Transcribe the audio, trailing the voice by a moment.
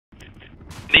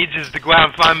needs is to go out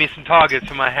and find me some targets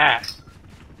for my hat.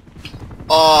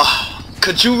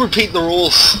 Could you repeat the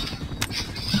rules?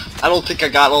 I don't think I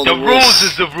got all the rules. The rules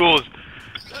is the rules.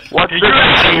 What's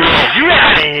You're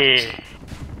out of here.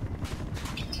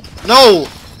 No!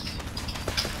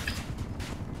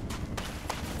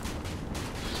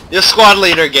 You're squad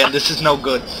leader again. This is no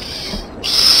good.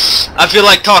 I feel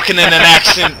like talking in an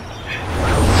accent.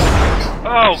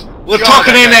 Oh, We're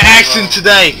talking in an accent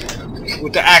today.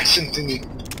 With the accent in it.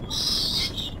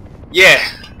 Yeah.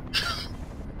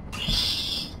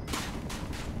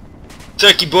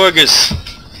 Turkey burgers.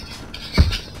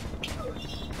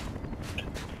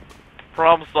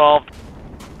 Problem solved.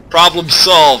 Problem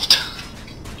solved.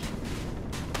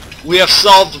 We have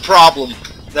solved the problem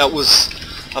that was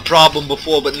a problem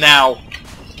before, but now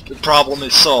the problem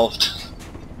is solved.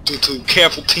 Due to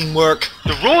careful teamwork.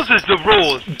 The rules is the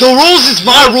rules. The rules is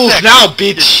my rules now,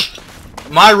 bitch.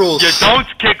 My rules. You don't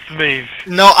kick me.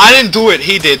 No, I didn't do it.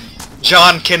 He did.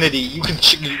 John Kennedy. You can.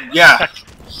 Yeah.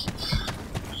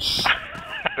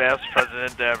 Best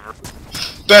president ever.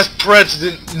 Best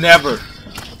president never.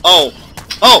 Oh.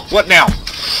 Oh, what now?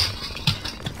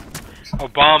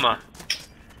 Obama.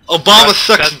 Obama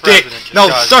sucks a dick. No,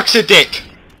 sucks a dick.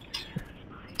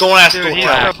 Don't ask Dude, for he's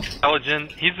that. so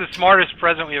intelligent. He's the smartest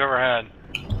president we've ever had.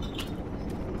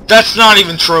 That's not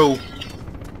even true.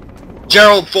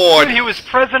 Gerald Ford. Dude, he was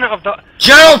president of the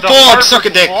Gerald Ford Harvard suck a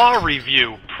dick. Law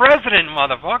Review. President,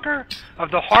 motherfucker,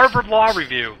 of the Harvard Law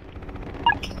Review.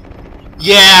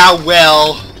 Yeah,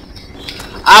 well,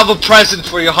 I have a present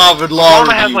for your Harvard Law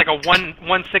Obama has Review. like a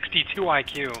 162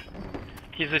 IQ.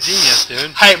 He's a genius,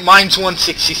 dude. Hey, mine's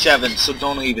 167, so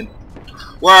don't even.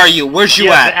 Where are you? Where's you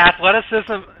The at?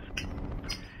 athleticism.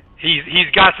 He's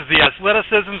got the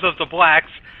athleticisms of the blacks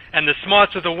and the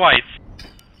smarts of the whites.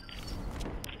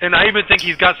 And I even think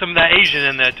he's got some of that Asian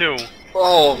in there too.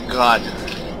 Oh God.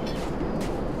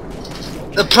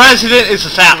 The president is a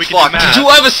fat We can fuck. do math. Did you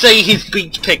ever see his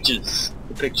beach pictures?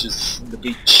 The pictures of the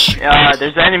beach.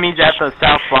 There's enemies at the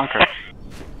south bunker.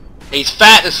 He's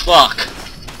fat as fuck.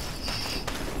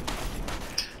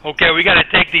 Okay, we gotta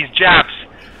take these Japs.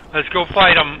 Let's go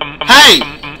fight them. Hey!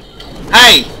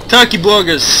 Hey! Turkey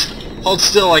burgers! Hold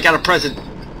still, I got a present.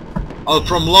 Oh,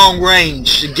 from long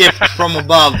range. A gift from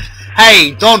above.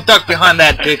 Hey! Don't duck behind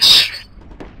that bitch.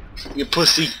 You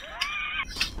pussy.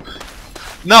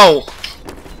 No!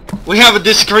 We have a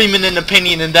disagreement in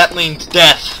opinion and that means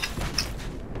death.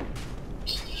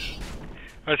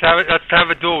 Let's have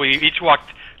a duel. We each walk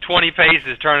 20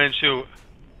 paces, turn and shoot.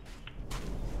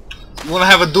 You wanna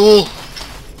have a duel?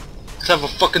 Let's have a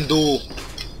fucking duel.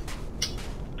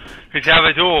 Let's have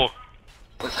a duel.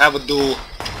 Let's have a duel.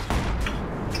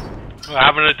 We're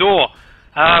having a duel.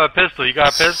 I don't have a pistol. You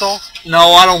got a pistol?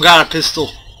 No, I don't got a pistol.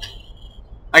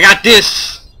 I got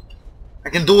this. I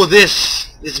can duel this.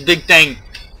 This big thing.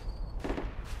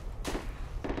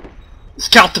 Let's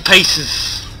count the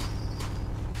paces.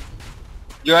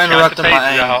 You're interrupting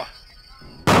my aim.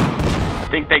 I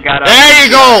think they got There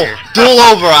you go! Duel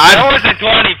over. That wasn't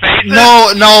 20 paces.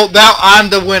 No, I'm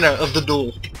the winner of the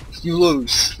duel. You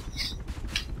lose.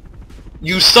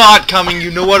 You saw it coming,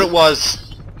 you knew what it was.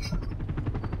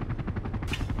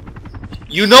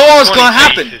 You know what was gonna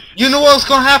happen. paces. You knew what was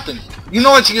gonna happen. You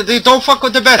know what you don't fuck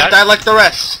with the best, That's- die like the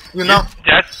rest. You know?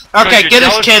 That's Okay, you're get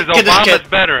his jealous kit, 'cause get his Obama's kit.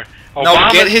 better. No,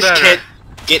 Obama's get his better. kit.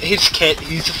 Get his kit,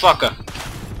 he's a fucker.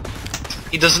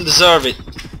 He doesn't deserve it.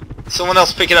 Someone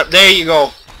else pick it up. There you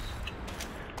go.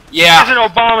 Yeah. Isn't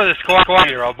Obama the squad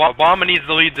leader? Obama needs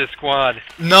to lead this squad.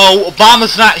 No,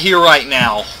 Obama's not here right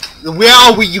now. Where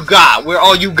are we you got? Where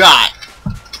all you got?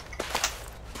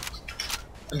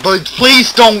 But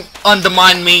please don't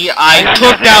undermine me. I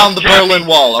took down the Berlin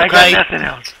Wall, I okay? got nothing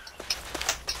else.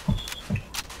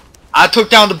 I took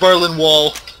down the Berlin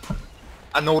Wall.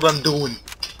 I know what I'm doing.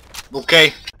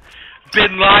 Okay?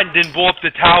 Bin Laden didn't blow up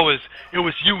the towers. It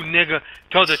was you, nigga.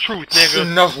 Tell the truth, nigga.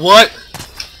 Enough what?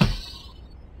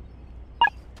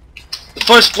 The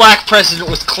first black president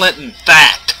was Clinton.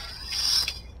 Fact.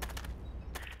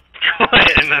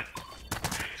 Clinton. That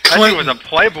dude was a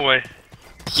playboy.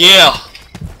 Yeah.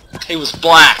 He was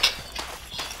black.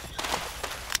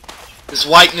 His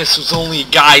whiteness was only a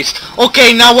guise.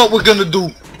 Okay, now what we're gonna do?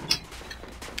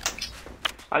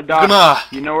 Hi, Doc.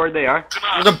 You know where they are?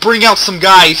 We're gonna bring out some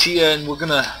guys here and we're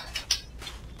gonna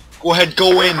go ahead,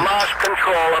 go in. Lost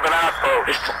control of an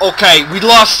outpost. Okay, we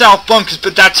lost South Bunkers,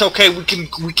 but that's okay. We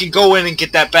can go in and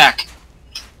get that back.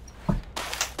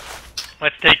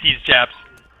 Let's take these Japs.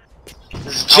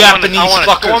 This Japanese I wanna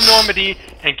fuckers. storm Normandy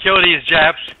and kill these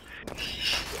Japs.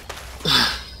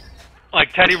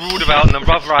 Like Teddy Roosevelt and the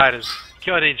Rough Riders.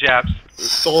 Kill these Japs.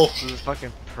 So This is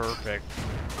fucking perfect.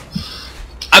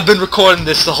 I've been recording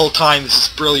this the whole time. This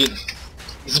is brilliant.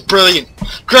 This is brilliant.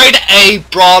 Grade A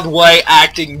Broadway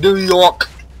acting. New York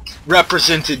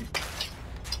represented.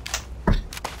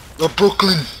 The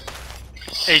Brooklyn.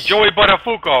 Hey, Joey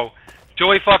Buttafuoco.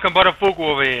 Joey fucking Buttafuoco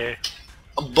over here.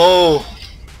 Bo.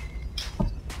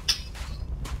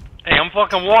 Hey, I'm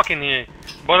fucking walking here.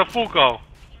 Buttafuoco.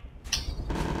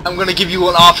 I'm gonna give you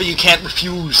an offer you can't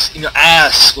refuse in your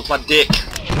ass with my dick.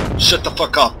 Shut the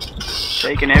fuck up.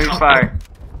 Taking heavy fire.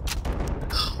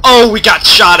 Oh, we got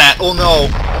shot at. Oh no.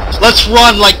 Let's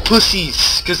run like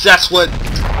pussies, cause that's what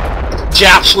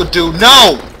Japs would do.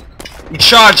 No! We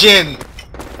charge in.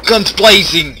 Guns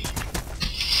blazing.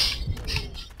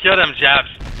 Kill them Japs.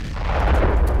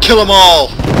 Kill them all.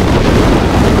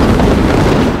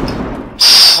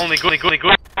 Only good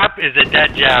Jap is a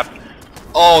dead Jap.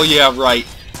 Oh yeah, right.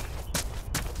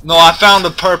 No, I found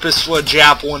a purpose for a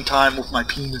Jap one time with my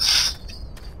penis.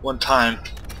 One time.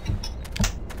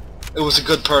 It was a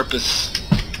good purpose.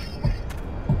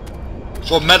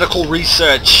 For medical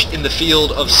research in the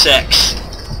field of sex.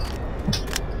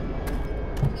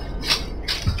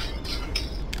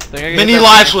 Many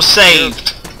lives were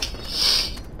saved.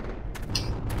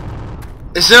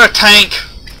 Is there a tank?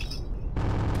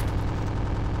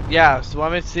 Yeah, so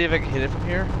want me to see if I can hit it from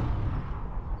here?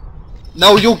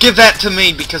 No, you'll give that to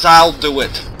me because I'll do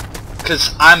it.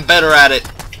 Because I'm better at it.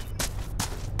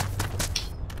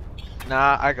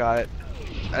 Nah, I got it.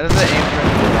 That doesn't aim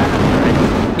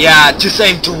for it. Yeah, just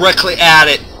aim directly at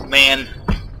it, man.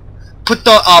 Put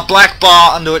the black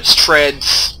bar under its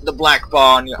treads. The black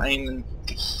bar and you're aiming.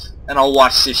 And I'll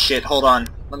watch this shit. Hold on.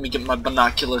 Let me get my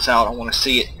binoculars out. I want to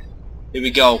see it. Here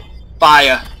we go.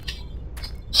 Fire.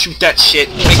 Shoot that shit.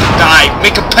 Make him die.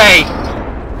 Make him pay.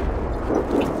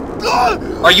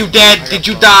 Are you dead? Did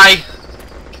you die?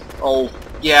 Oh,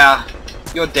 yeah.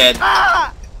 You're dead.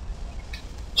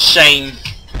 Shame.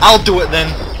 I'll do it then.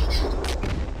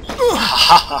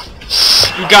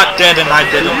 You got dead and I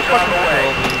didn't.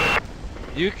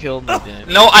 You killed me, didn't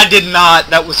you? No, I did not.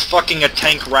 That was fucking a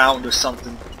tank round or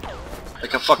something.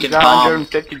 Like a fucking He's bomb.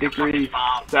 150 degrees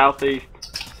southeast.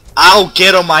 I'll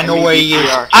get him. I know where he is.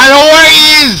 I know where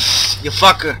he is! You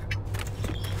fucker.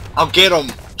 I'll get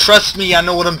him. Trust me, I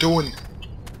know what I'm doing.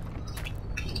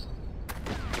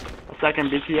 Second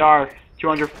BTR,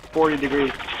 240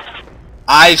 degrees.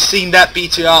 I've seen that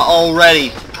BTR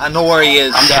already. I know where he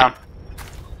is. I'm down.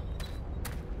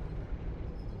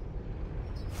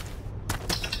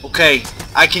 Okay,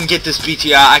 I can get this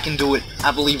BTR. I can do it.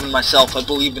 I believe in myself. I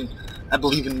believe in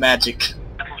magic.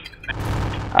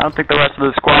 I don't think the rest of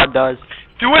the squad does.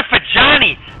 Do it for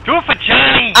Johnny! Do it for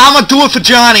Johnny! I'ma do it for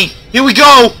Johnny. Here we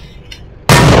go.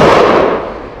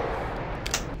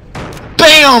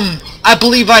 Bam! I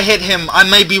believe I hit him. I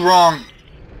may be wrong.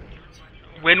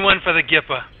 Win one for the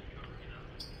Gipper.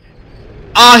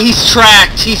 Ah, he's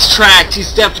tracked. He's tracked.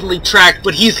 He's definitely tracked.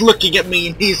 But he's looking at me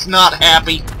and he's not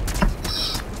happy.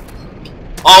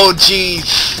 Oh,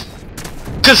 jeez.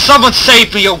 Cause someone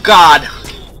save me, oh God.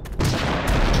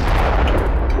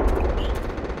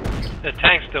 The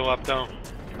tank's still up though.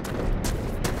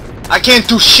 I can't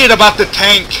do shit about the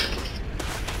tank.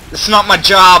 It's not my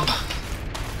job.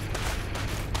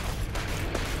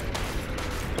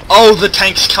 Oh, the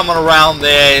tank's coming around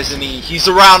there, isn't he? He's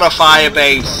around our fire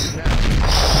base.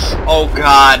 Oh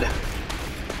God.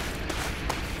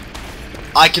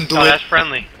 I can do Oh, it. that's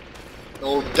friendly.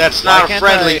 No, that's not can't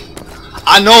friendly.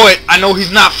 I know it. I know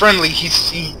he's not friendly.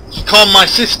 He called my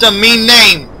sister a mean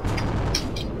name.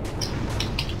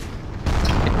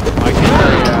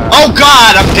 Oh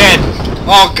God, I'm dead.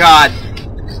 Oh God.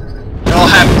 It all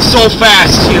happened so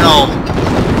fast, you know.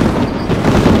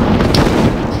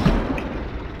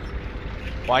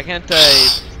 Why can't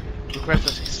I request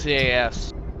a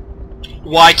CAS?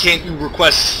 Why can't you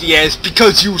request CS?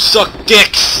 Because you suck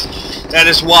dicks. That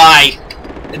is why.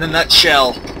 In a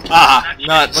nutshell. Ah,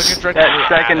 nuts. Looking for That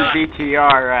second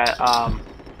BTR at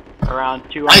around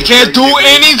 200. I can't do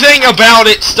anything about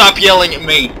it. Stop yelling at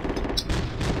me.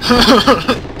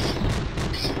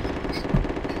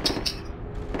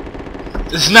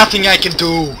 There's nothing I can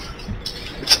do.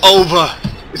 It's over.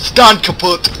 It's done,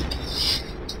 kaput.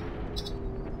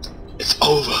 It's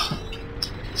over.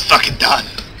 It's fucking done.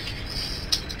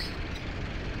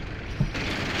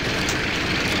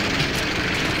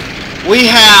 We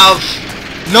have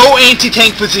no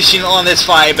anti-tank position on this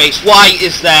firebase. Why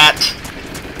is that?